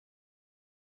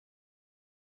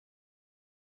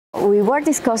we were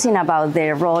discussing about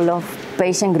the role of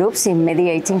patient groups in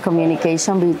mediating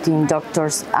communication between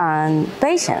doctors and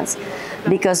patients,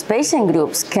 because patient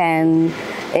groups can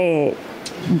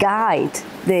guide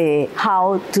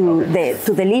how to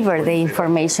deliver the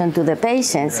information to the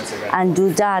patients, and do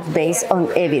that based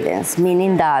on evidence,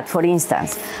 meaning that, for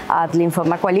instance, at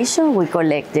Lymphoma Coalition, we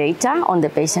collect data on the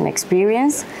patient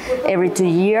experience. Every 2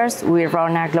 years, we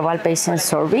run a global patient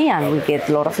survey, and we get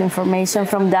a lot of information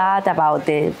from that about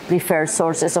the preferred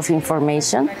sources of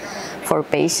information for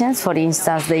patients. For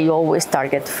instance, they always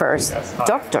target first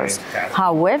doctors.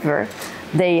 However,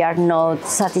 they are not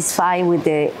satisfied with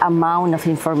the amount of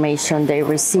information they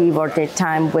receive or the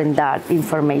time when that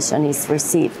information is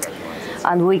received.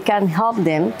 And we can help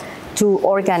them to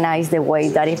organize the way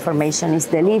that information is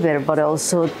delivered, but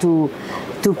also to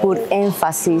put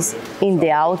emphasis in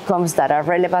the outcomes that are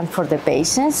relevant for the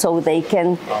patient, so they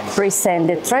can present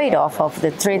the trade-off of the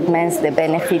treatments, the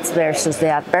benefits versus the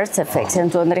adverse effects,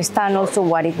 and to understand also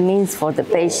what it means for the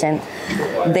patient,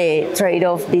 the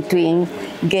trade-off between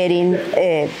getting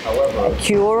a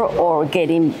cure or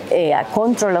getting a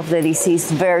control of the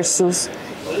disease versus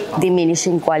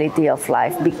diminishing quality of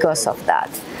life because of that.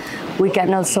 We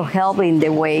can also help in the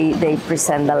way they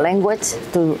present the language,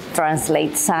 to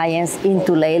translate science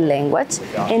into lay language,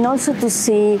 and also to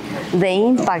see the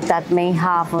impact that may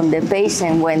have on the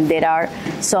patient when there are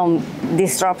some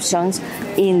disruptions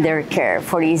in their care.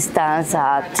 For instance,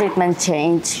 a treatment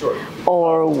change,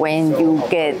 or when you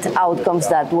get outcomes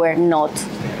that were not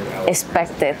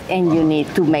expected and you need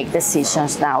to make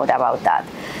decisions now about that.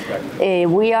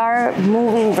 We are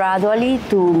moving gradually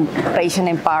to patient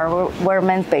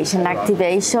empowerment, patient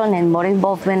activation, and more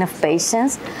involvement of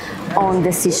patients on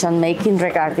decision-making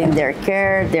regarding their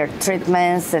care, their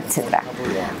treatments, etc.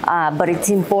 But it's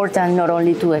important not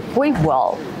only to equip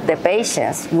well the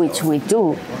patients, which we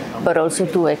do, but also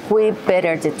to equip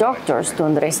better the doctors to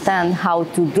understand how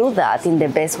to do that in the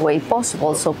best way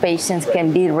possible, so patients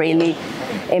can be really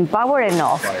empowered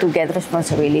enough to get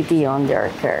responsibility on their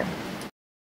care.